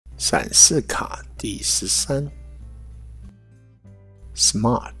闪示卡第13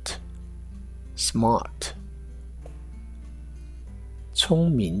 Smart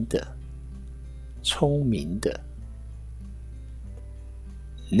聪明的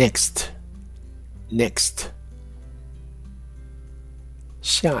Next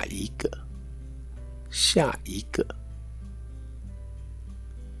下一个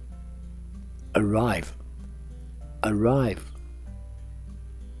Arrive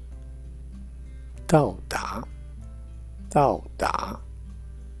到达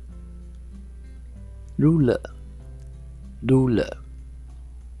Ruler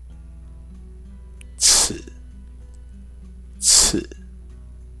尺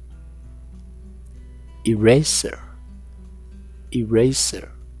Eraser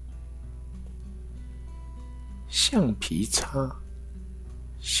橡皮擦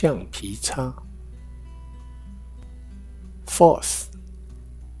Fourth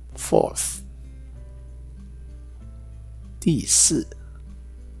第四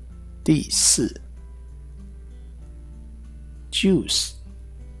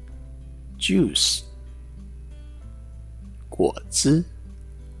Juice 果汁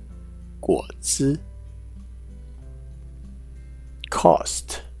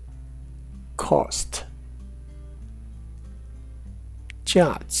Cost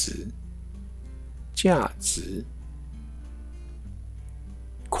价值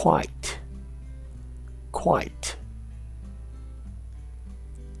Quite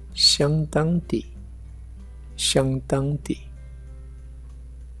相当地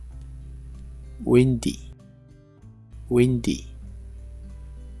Windy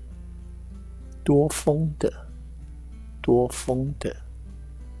多风的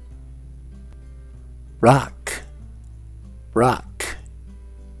Rock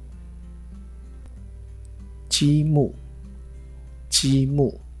积木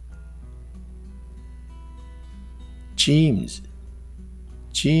Jeans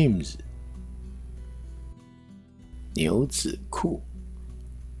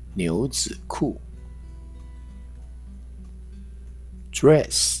牛仔裤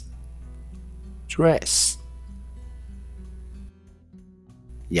Dress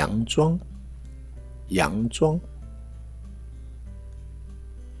洋装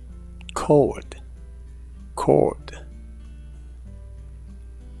Cold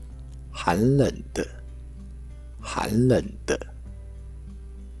寒冷的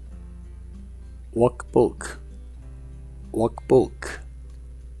Workbook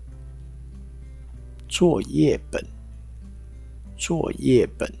作业本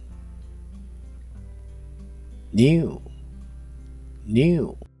New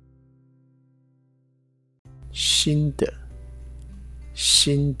新的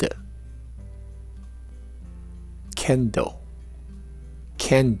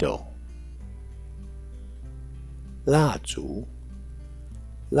Candle 蜡烛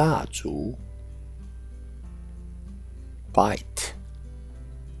Bite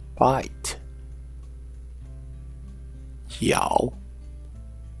摇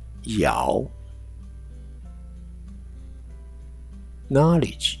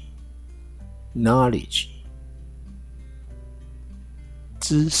Knowledge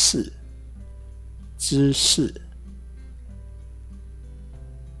知识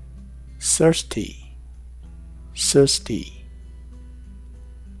Thirsty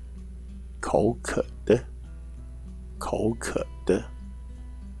口渴的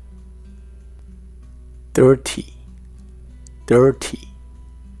Dirty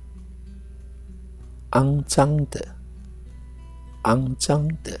肮脏的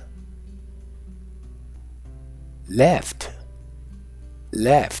Left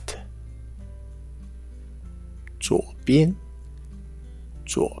左边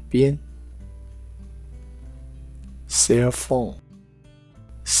Cell phone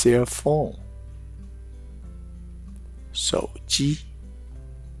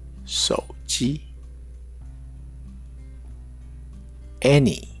手机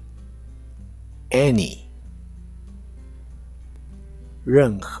Any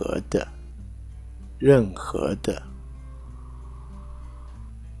任何的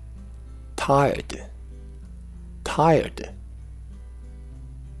Tired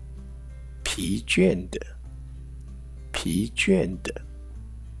疲倦的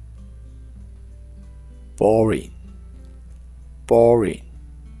Boring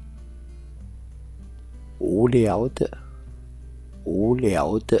无聊的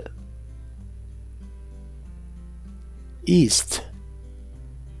East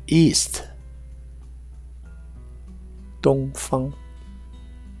东方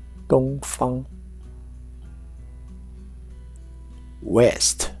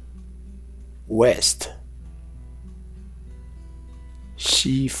West West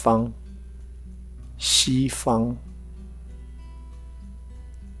西方西方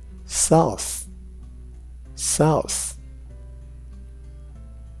South South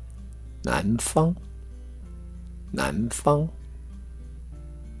南方南方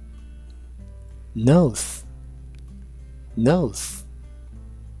North North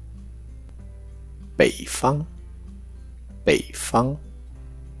北方北方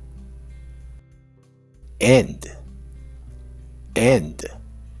End End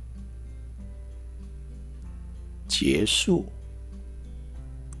结束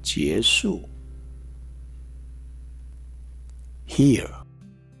结束 Here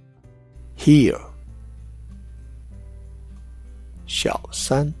Here 小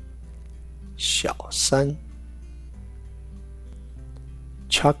山小山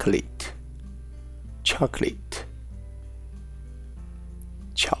Chocolate Chocolate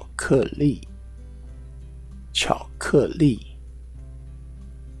巧克力巧克力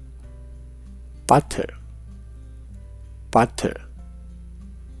Butter Butter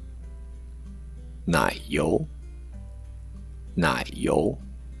奶油奶油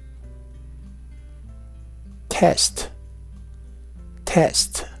Test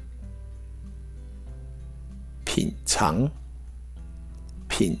Test 品尝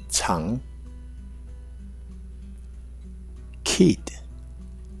品尝 Kid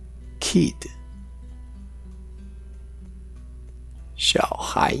Kid 小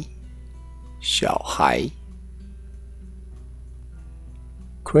孩小孩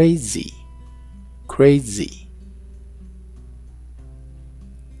Crazy Crazy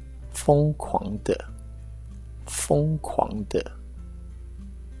疯狂的疯狂的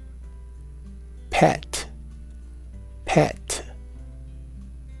Pet Pet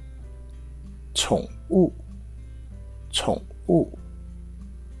宠物宠物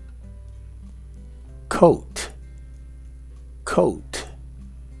Coat Coat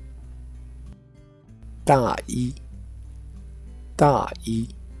大衣大衣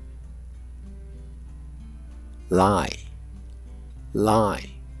Lie Lie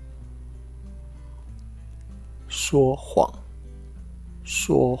说谎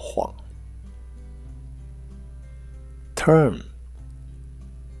说谎 Turn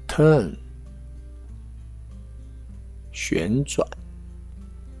Turn 旋转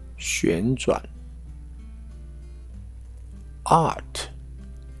旋转 Art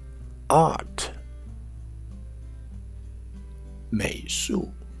Art 美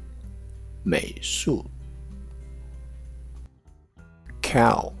术美术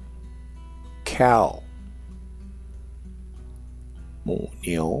Cow Cow 母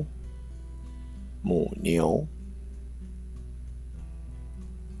牛母牛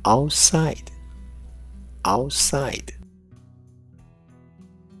Outside Outside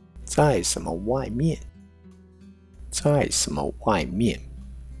在什么外面在什么外面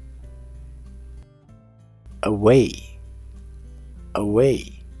Away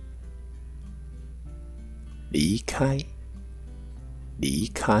Away 离开离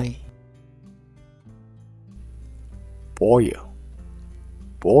开 Boil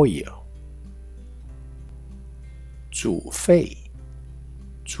Boil 煮沸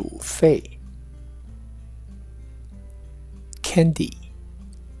煮沸 Candy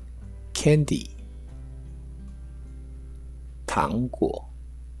Candy 糖果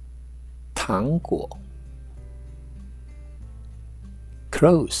糖果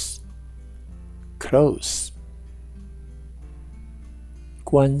Close Close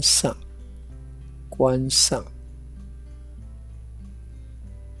关上关上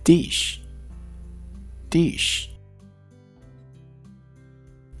Dish Dish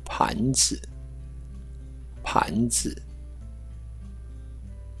盘子盘子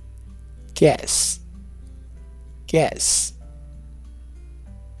Gas Gas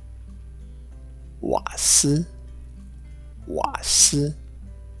瓦斯瓦斯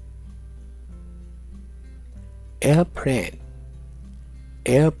Airplane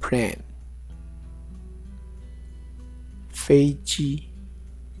Airplane 飞机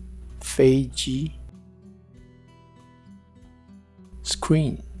飞机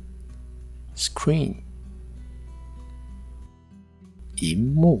Screen Screen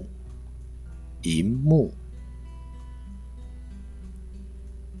萤幕萤幕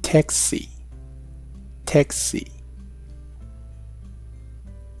Taxi Taxi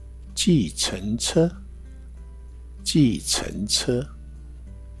计程车计程车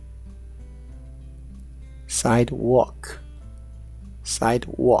Sidewalk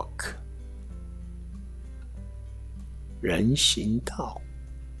Sidewalk 人行道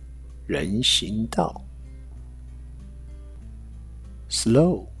人行道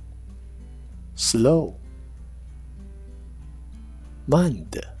Slow slow 慢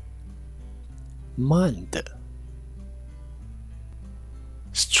的慢的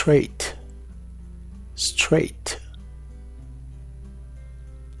straight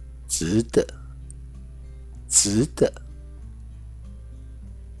直的直的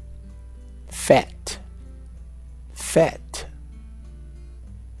fat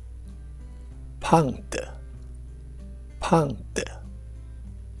胖的胖的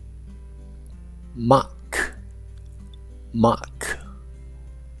mark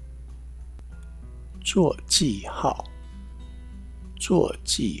做记号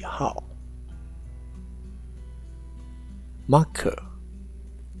marker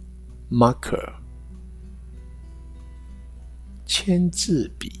签字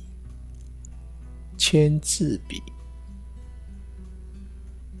笔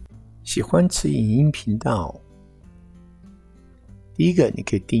喜欢此影音频道，第一个你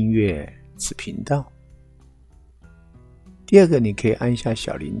可以订阅此频道，第二个你可以按下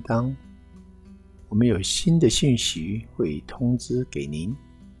小铃铛，我们有新的信息会通知给您。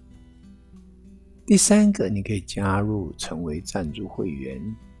第三个你可以加入成为赞助会员，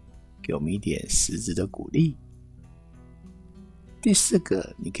给我们一点实质的鼓励。第四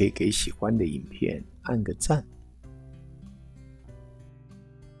个你可以给喜欢的影片按个赞。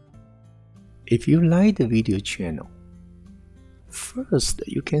If you like the video channel, first,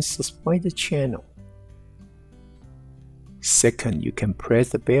 you can subscribe the channel. Second, you can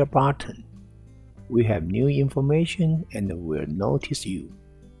press the bell button. We have new information and we'll notice you.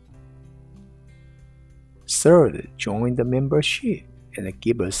 Third, join the membership and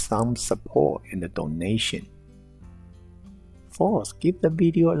give us some support and a donation. Fourth, give the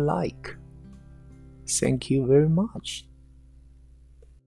video a like. Thank you very much.